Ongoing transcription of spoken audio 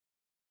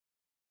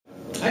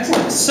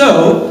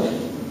So,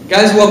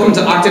 guys, welcome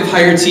to Octave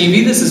Higher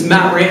TV. This is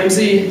Matt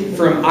Ramsey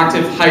from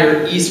Octave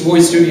Higher East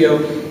Voice Studio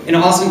in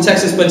Austin,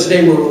 Texas. But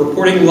today we're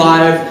reporting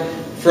live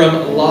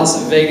from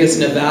Las Vegas,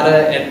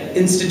 Nevada at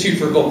Institute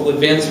for Global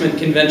Advancement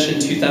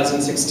Convention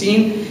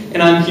 2016.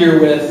 And I'm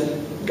here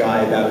with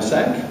Guy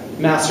Babusek,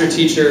 Master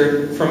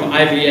Teacher from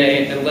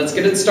IVA. And let's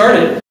get it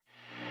started.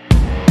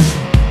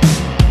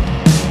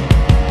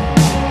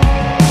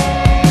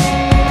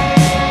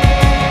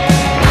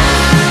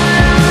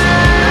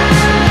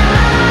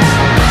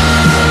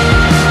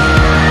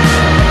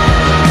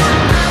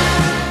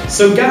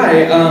 So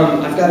Guy,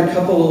 I've got a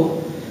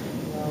couple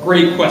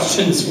great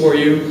questions for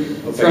you.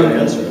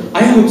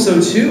 I hope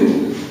so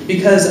too,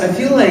 because I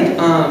feel like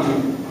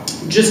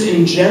just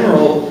in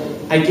general,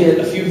 I get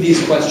a few of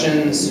these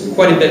questions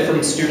quite a bit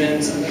from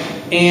students,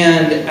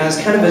 and as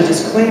kind of a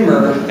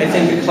disclaimer, I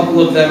think a couple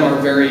of them are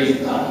very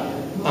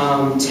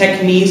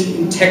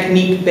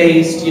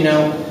technique-based, you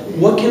know,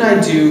 what can I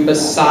do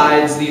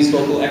besides these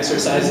vocal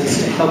exercises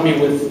to help me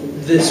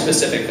with this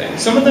specific thing?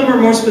 Some of them are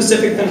more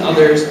specific than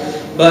others,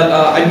 but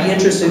I'd be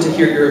interested to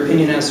hear your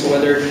opinion as to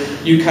whether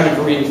you kind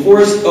of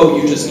reinforce, oh,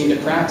 you just need to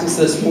practice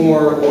this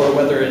more, or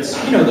whether it's,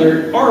 you know,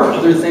 there are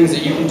other things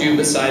that you can do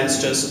besides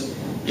just,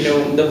 you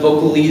know, the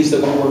vocalese that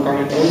we work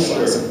on in voice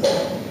lesson.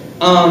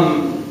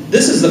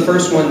 This is the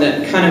first one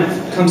that kind of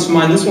comes to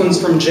mind. This one's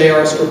from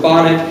J.R.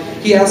 Scribonic.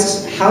 He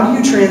asks, how do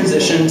you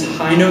transition to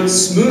high notes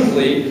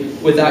smoothly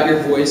without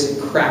your voice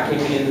cracking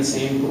in the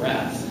same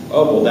breath?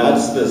 Oh, well,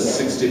 that's the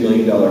 $60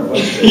 million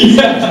question.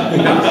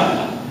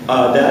 Yeah.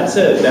 That's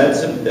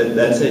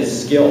a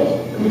skill.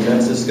 I mean,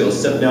 that's a skill.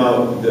 So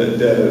now,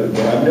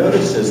 what I've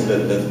noticed is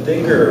that the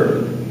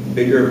thicker,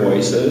 bigger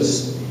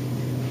voices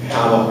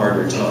have a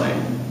harder time.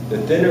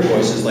 The thinner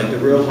voices, like the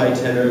real high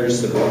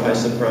tenors, the real high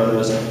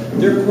sopranos,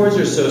 their chords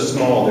are so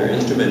small, their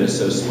instrument is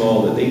so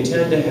small that they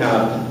tend to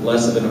have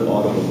less of an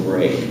audible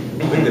break.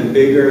 But the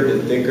bigger,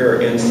 the thicker,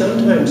 and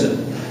sometimes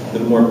the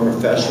more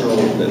professional,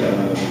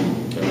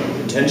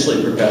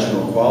 potentially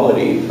professional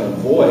quality of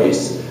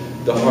voice,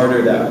 the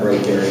harder that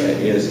break area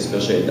is,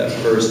 especially at that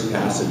first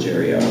passage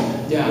area.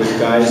 Yeah. With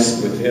guys,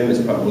 with him,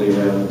 it's probably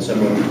around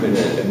somewhere between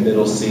a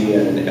middle C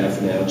and an F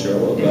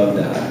natural above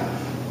that.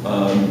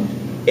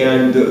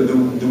 And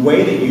the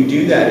way that you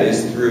do that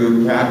is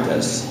through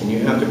practice, and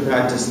you have to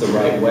practice the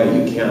right way.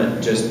 You can't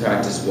just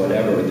practice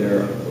whatever.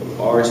 There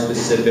are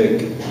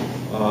specific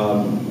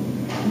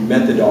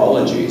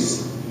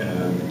methodologies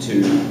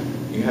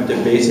you have to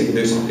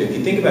if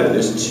you think about it,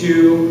 there's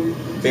two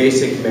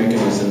basic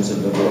mechanisms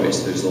of the voice.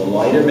 There's the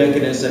lighter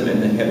mechanism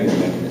and the heavier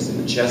mechanism,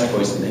 the chest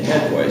voice and the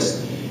head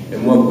voice.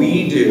 And what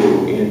we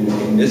do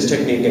in this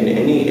technique and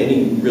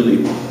any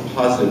really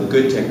positive,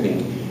 good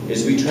technique,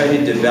 is we try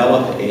to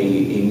develop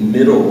a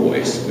middle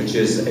voice, which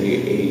is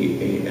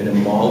an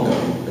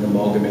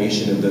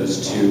amalgamation of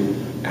those two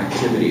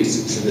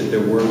activities so that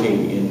they're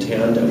working in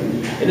tandem.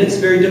 And it's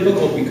very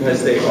difficult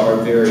because they are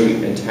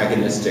very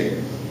antagonistic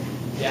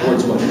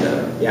towards one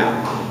another.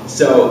 Yeah.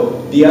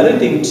 So the other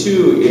thing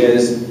too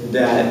is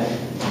that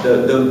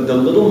the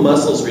little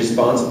muscles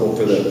responsible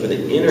for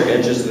the inner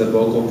edges of the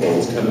vocal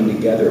folds coming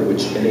together,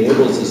 which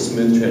enables a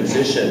smooth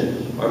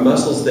transition, are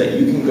muscles that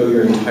you can go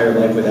your entire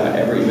life without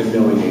ever even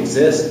knowing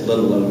exist, let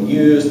alone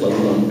use, let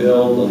alone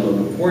build, let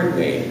alone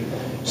coordinate.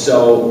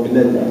 So, and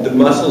then the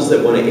muscles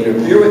that want to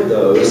interfere with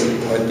those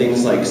are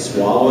things like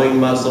swallowing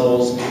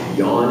muscles,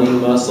 yawning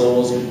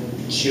muscles,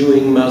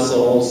 chewing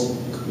muscles,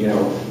 you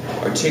know,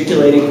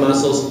 articulating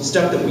muscles,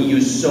 stuff that we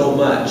use so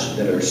much,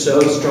 that are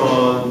so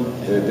strong,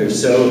 they're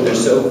so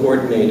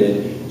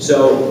coordinated.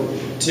 So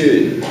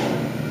to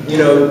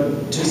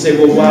say,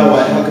 well, wow,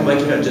 how come I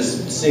can't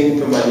just sing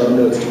from my low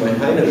notes to my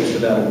high notes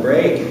without a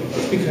break?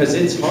 It's because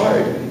it's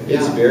hard.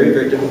 It's very,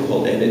 very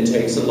difficult, and it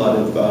takes a lot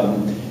of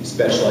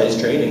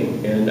specialized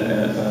training. And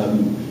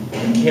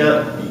you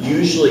can't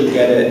usually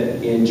get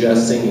it in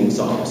just singing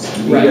songs.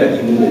 You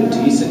need a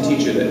decent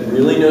teacher that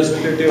really knows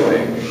what they're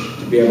doing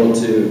to be able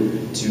to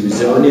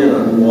zone in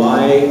on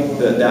why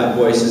that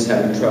voice is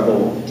having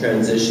trouble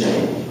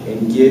transitioning,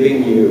 and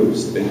giving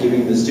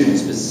the student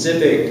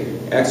specific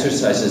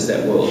exercises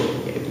that will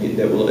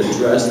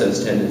address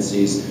those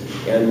tendencies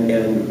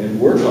and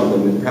work on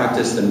them and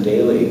practice them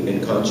daily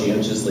and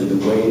conscientiously the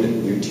way that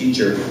your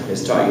teacher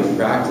has taught you to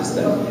practice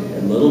them.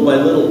 And little by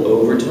little,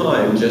 over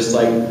time, just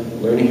like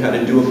learning how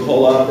to do a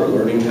pull-up or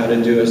learning how to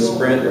do a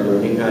sprint or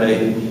learning how to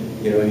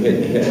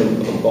hit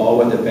a ball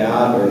with a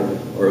bat or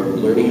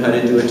learning how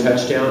to do a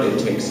touchdown, it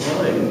takes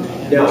time.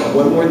 Now,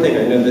 one more thing.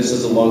 I know this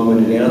is a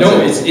long-winded answer. No,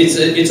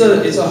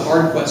 it's a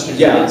hard question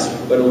to answer.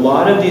 But a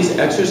lot of these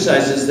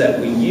exercises that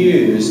we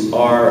use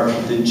are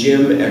the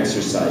gym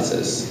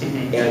exercises.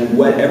 Mm-hmm. And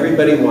what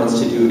everybody wants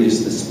to do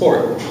is the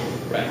sport.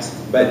 Right.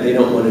 But they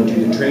don't want to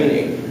do the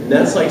training. And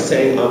that's like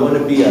saying, I want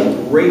to be a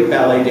great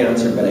ballet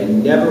dancer, but I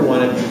never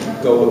want to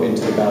go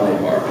into the ballet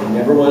bar. I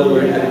never want to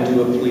learn how to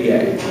do a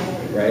plie.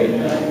 Right?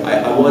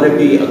 I want to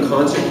be a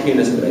concert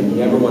pianist, but I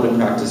never want to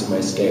practice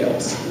my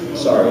scales.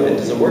 Sorry, it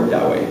doesn't work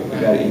that way.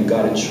 You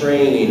got to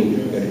train. You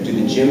got to do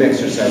the gym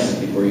exercises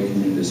before you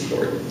can do the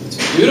sport. It's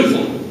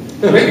beautiful.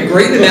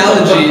 Great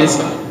analogies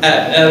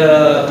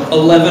at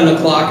 11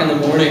 o'clock in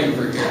the morning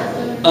over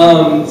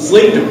here.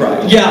 Sleep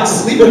deprived. Yeah,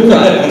 sleep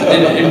deprived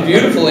and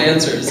beautiful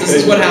answers. This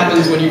is what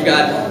happens when you've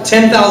got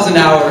 10,000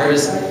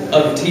 hours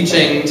of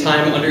teaching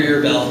time under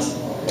your belt.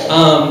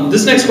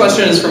 This next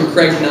question is from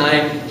Craig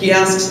Nye. He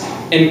asks,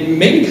 and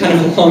maybe kind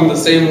of along the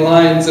same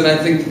lines, and I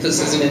think that this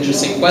is an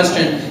interesting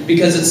question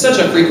because it's such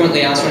a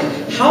frequently asked one.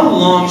 How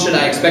long should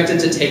I expect it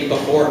to take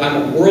before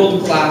I'm a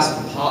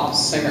world-class pop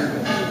singer?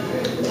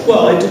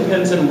 Well, it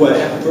depends on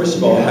first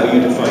of all, how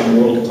you define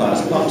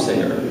world-class pop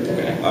singer.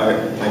 Okay.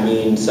 I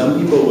mean, some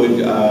people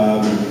would,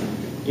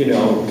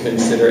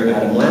 consider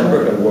Adam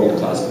Lambert a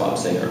world-class pop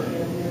singer.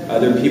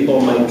 Other people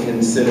might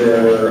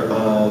consider,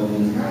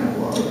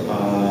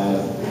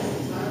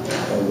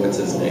 what's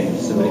his name?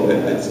 Somebody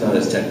that's not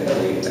as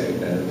technically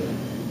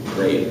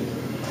great.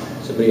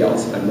 Somebody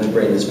else. My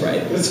brain is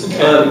fried. Okay.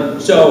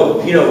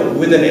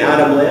 With an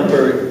Adam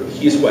Lambert,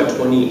 he's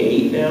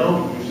 28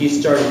 now. He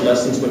started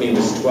lessons when he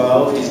was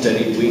 12. He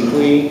studied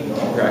weekly.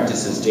 He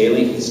practices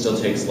daily. He still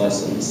takes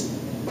lessons.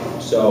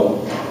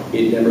 So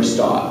it never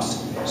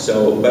stops.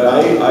 But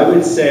I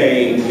would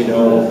say, if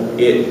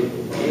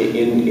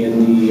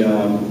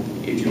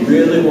you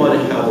really want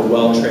to have a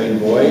well-trained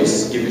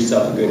voice, give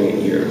yourself a good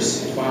 8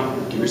 years. Wow.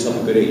 Give yourself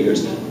a good 8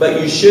 years. But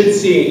you should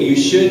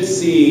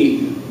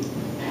see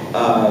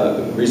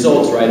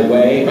results right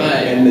away.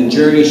 Right. And the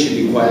journey should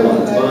be quite a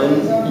lot of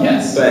fun.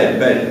 Yes. But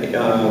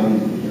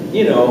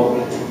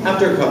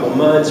after a couple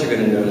months, you're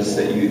going to notice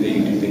that you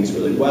do things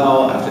really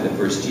well. After the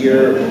first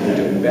year, you're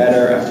doing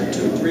better. After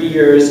 2 or 3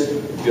 years,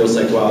 it feels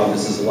like, wow,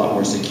 this is a lot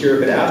more secure.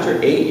 But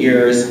after 8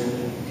 years,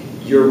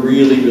 you're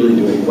really, really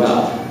doing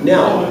well.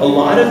 Now, a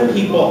lot of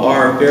people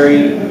are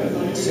very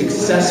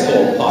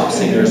successful pop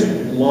singers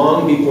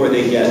long before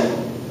they get,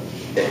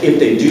 if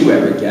they do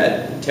ever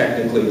get,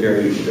 technically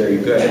very, very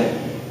good.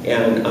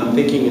 And I'm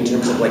thinking in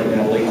terms of like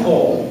Natalie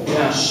Cole.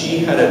 Yeah. She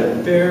had a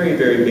very,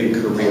 very big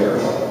career,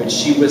 but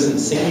she wasn't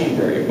singing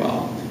very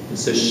well. And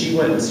so she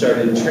went and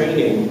started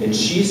training, and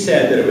she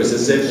said that it was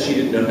as if she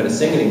didn't know how to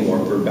sing anymore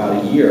for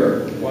about a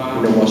year.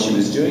 Wow. While she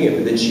was doing it.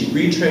 But then she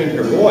retrained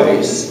her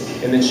voice,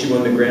 and then she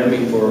won the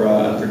Grammy for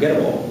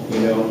Unforgettable.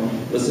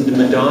 Listen to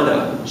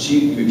Madonna. If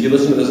you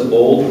listen to those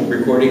old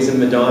recordings of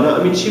Madonna,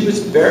 I mean, she was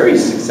very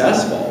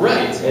successful.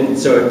 Right. And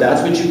so if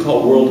that's what you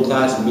call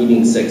world-class,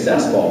 meaning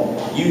successful,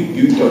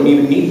 you don't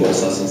even need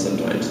voice lessons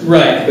sometimes.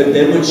 Right. But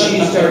then when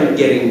she started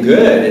getting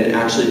good and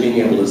actually being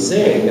able to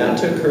sing, that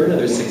took her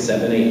another 6,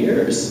 7, 8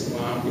 years.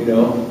 Wow.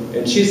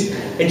 And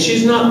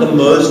she's not the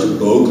most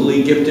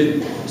vocally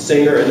gifted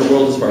singer in the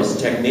world as far as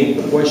technique,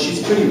 but boy,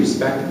 she's pretty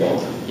respectable.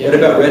 Yeah. What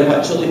about Red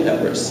Hot Chili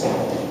Peppers?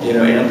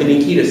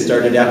 Anthony Kiedis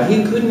started out,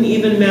 he couldn't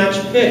even match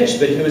pitch,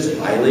 but he was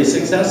highly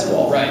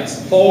successful. Right.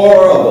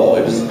 Horrible.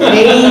 It was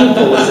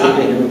painful listening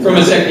to him. From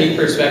a technique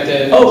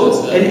perspective.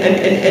 Oh,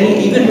 and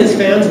even his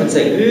fans would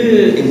say,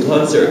 "Ugh," in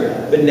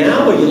concert. But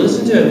now when you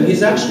listen to him,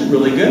 he's actually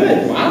really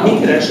good. Wow. He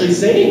can actually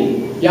sing.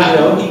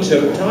 Yeah. He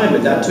took time,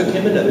 but that took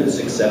him another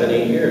 6, 7,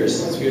 8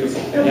 years. That's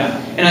beautiful.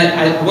 Yeah.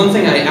 And one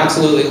thing I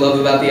absolutely love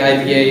about the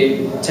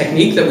IVA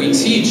technique that we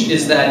teach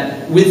is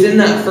that within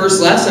that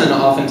first lesson,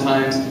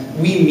 oftentimes,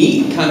 we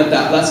meet kind of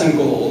that lesson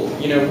goal,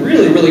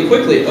 really, really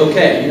quickly.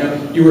 Okay,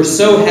 you were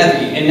so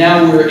heavy, and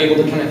now we're able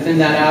to kind of thin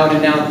that out,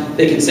 and now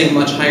they can sing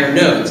much higher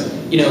notes.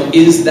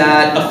 Is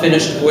that a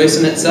finished voice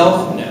in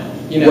itself? No.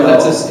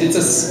 It's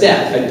a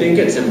step. I think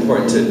it's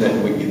important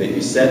that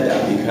you said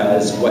that,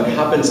 because what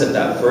happens at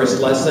that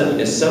first lesson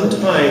is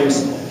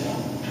sometimes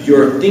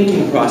your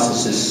thinking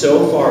process is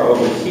so far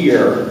over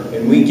here,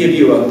 and we give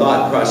you a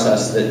thought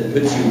process that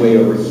puts you way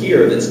over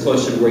here, that's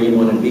closer to where you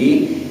want to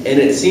be, and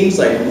it seems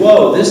like,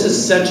 whoa, this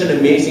is such an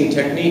amazing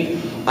technique.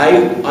 I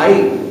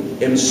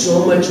am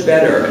so much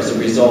better as a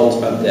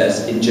result of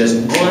this in just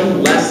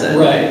one lesson.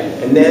 Right.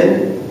 And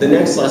then the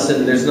next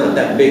lesson, there's not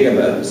that big of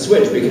a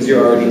switch because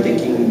you're already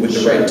thinking with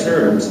the right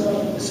terms.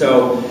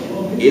 So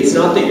it's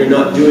not that you're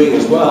not doing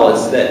as well,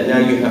 it's that now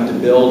you have to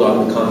build on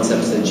the new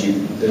concepts that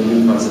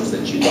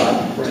you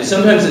got. Right. So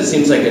sometimes it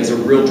seems like it's a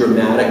real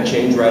dramatic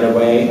change right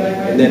away,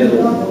 and then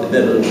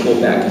it'll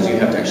pull back because you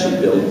have to actually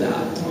build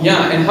that.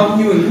 Yeah, and how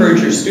do you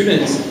encourage your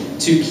students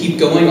to keep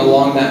going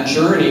along that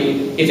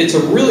journey if it's a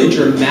really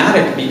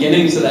dramatic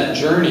beginning to that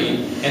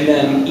journey, and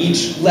then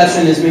each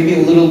lesson is maybe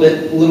a little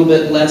bit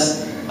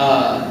less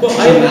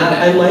dramatic?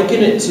 I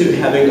liken it to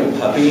having a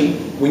puppy.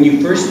 When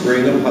you first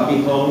bring a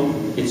puppy home,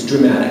 it's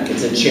dramatic.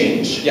 It's a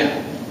change.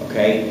 Yeah.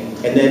 Okay?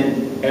 And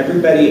then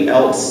everybody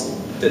else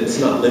that's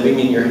not living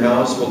in your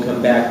house will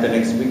come back the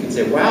next week and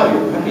say, wow,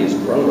 your puppy has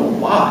grown a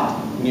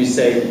lot. And you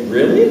say,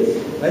 really?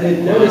 I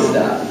didn't notice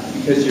that.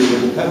 Because you're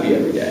with the puppy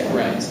every day.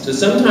 Right. So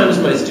sometimes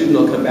my student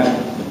will come back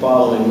the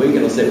following week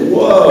and will say,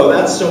 whoa,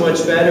 that's so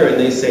much better. And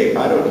they say,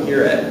 I don't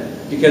hear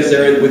it. Because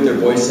they're with their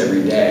voice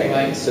every day.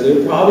 Right. So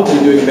they're probably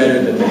doing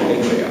better than they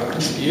think they are.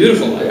 It's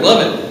beautiful. I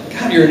love it.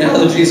 God, your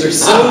analogies are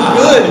so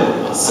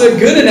good.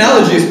 good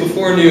analogies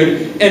before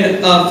noon.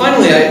 And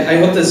finally, I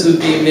hope this would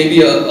be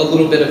maybe a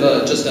little bit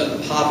of just a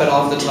pop it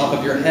off the top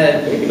of your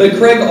head. Maybe. But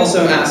Craig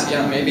also asked,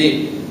 yeah,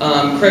 maybe.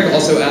 Craig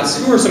also asked,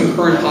 who are some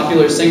current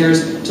popular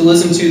singers to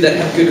listen to that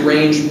have good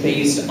range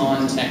based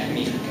on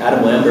technique?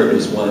 Adam Lambert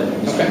is one.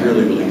 He's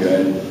really, really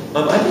good.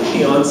 I think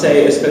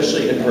Beyonce,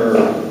 especially in her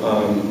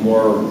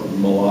more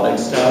melodic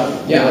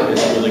stuff,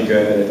 is really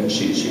good. I think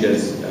she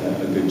does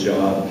a good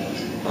job.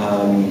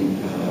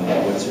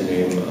 What's her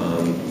name?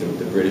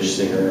 The British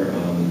singer.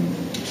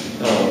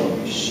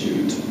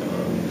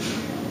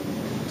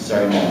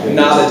 Sorry,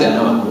 not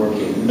Adele. Not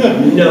working.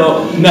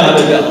 No, not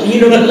Adele.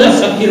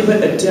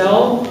 But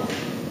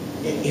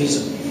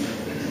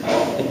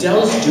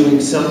Adele's doing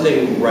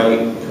something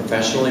right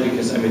professionally,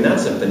 because I mean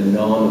that's a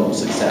phenomenal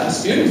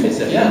success. It's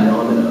a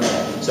phenomenon.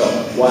 So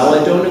while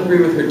I don't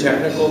agree with her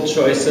technical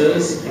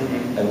choices,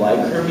 I like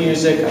her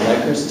music, I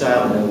like her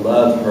style, and I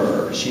love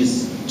her.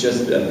 She's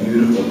just a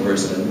beautiful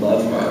person. I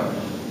love her.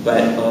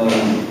 But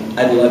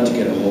I'd love to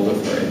get a hold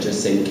of her and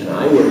just say, can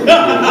I work with you?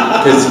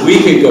 Because we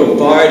could go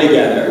far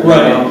together.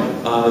 Right.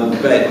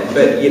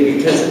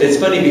 Because it's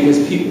funny, because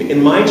people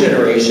in my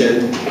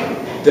generation,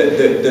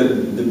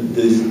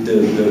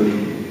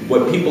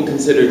 what people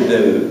considered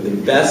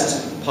the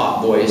best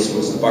pop voice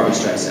was Barbra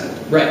Streisand.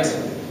 Right.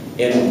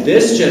 In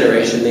this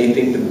generation, they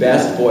think the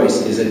best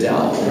voice is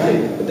Adele.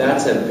 Right. But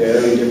that's a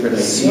very different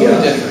idea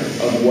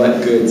of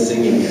what good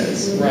singing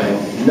is.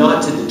 Right.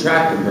 Not to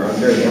detract from her. I'm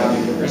very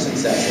happy for her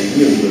success. I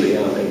really, really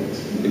am.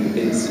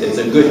 It's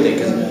a good thing.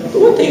 The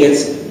one thing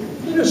is,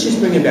 she's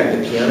bringing back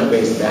the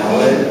piano-based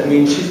ballad. I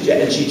mean,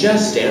 she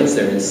just stands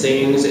there and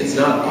sings. It's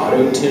not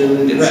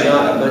auto-tuned. It's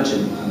not a bunch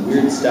of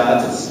weird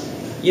stuff. It's,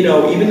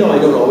 even though I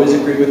don't always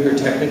agree with her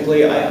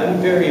technically, I'm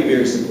very,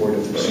 very supportive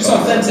of her. She's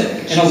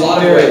authentic in a lot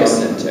of very ways.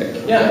 Authentic.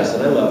 Yeah. Yes,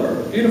 and I love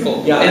her.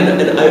 Beautiful. Yeah,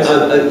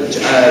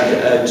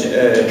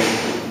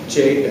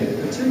 Jade,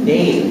 what's her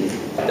name?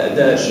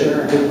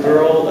 The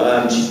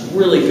girl, she's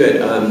really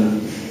good.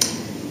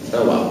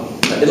 Oh well.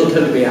 It'll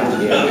come to me after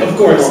the end. Of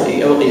course.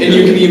 And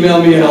you can email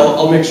me, and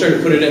I'll make sure to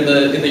put it in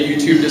the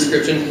YouTube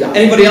description. Yeah.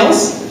 Anybody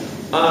else?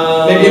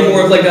 Maybe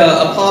more of like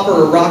a pop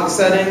or a rock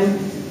setting?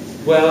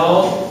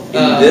 Well,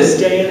 in this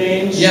day and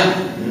age? Yeah.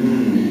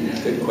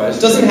 Good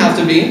question. Doesn't have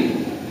to be.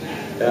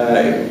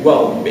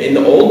 Well, in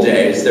the old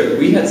days,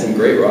 we had some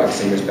great rock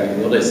singers back in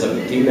the old days.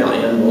 Like female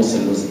Ann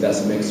Wilson was the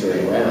best mixer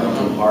around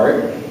from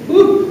Heart.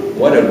 Woo!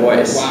 What a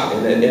voice! Wow!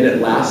 And it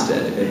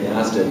lasted. It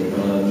lasted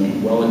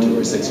well into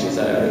her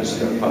 60s. She's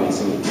probably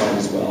singing quite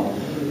as well.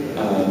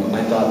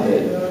 I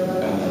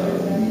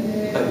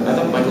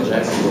thought Michael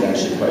Jackson did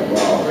actually quite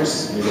well.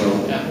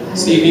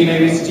 Stevie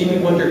maybe. Stevie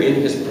Wonder in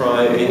his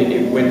prime,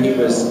 when he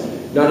was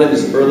not in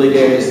his early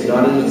days,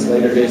 not in his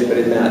later days, but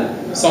in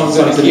that Songs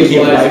of the Key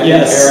of Life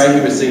era,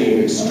 he was singing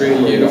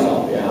extremely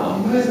well. Yeah.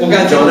 Well,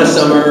 guys, Donna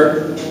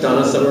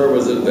Summer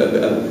was a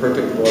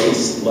perfect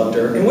voice. Loved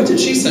her. And what did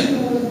she sing?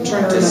 I'm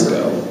trying to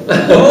Disco.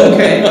 Oh,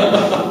 okay.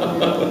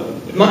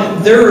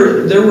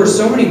 There were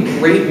so many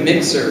great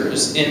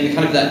mixers in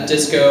kind of that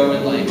disco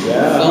and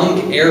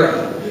funk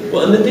era.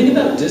 Well, and the thing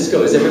about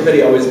disco is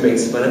everybody always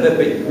makes fun of it,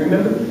 but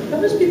remember,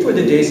 that was before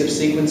the days of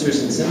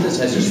sequencers and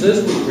synthesizers.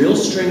 Those were real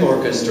string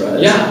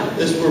orchestras. Yeah.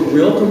 Those were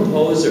real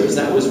composers.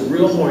 That was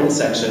real horn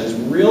sections,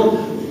 real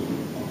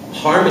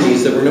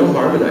harmonies. There were no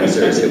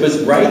harmonizers. It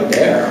was right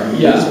there.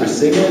 Yeah. Those were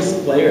singers,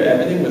 player,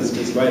 everything was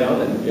right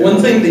on it. Yeah. One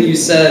thing that you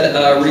said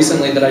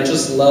recently that I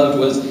just loved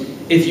was,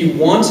 if you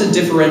want to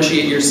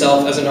differentiate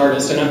yourself as an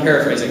artist, and I'm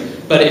paraphrasing,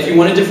 but if you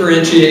want to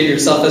differentiate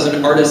yourself as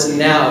an artist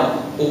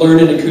now, learn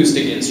an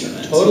acoustic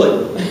instrument.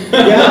 Totally.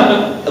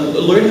 Yeah.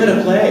 Learn how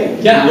to play.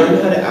 Yeah. Learn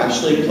how to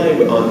actually play.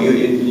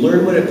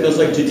 Learn what it feels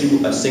like to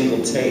do a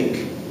single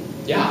take.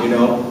 Yeah.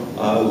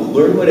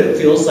 Learn what it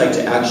feels like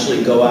to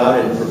actually go out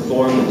and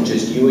perform with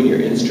just you and your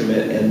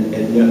instrument,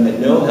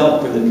 and no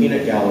help from the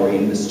peanut gallery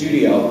in the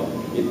studio.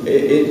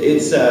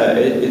 It's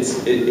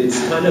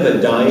kind of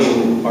a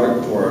dying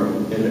art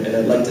form, and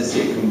I'd like to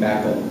see it come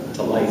back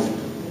to life.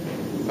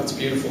 That's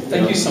beautiful.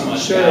 Thank you so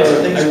much. Sure.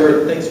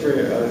 Thanks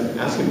for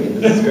asking me.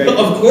 This is great.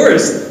 Of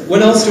course.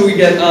 When else do we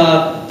get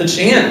the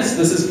chance?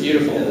 This is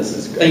beautiful. Yeah, this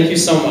is great. Thank you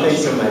so much.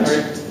 Thanks so much. All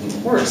right.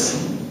 Of course.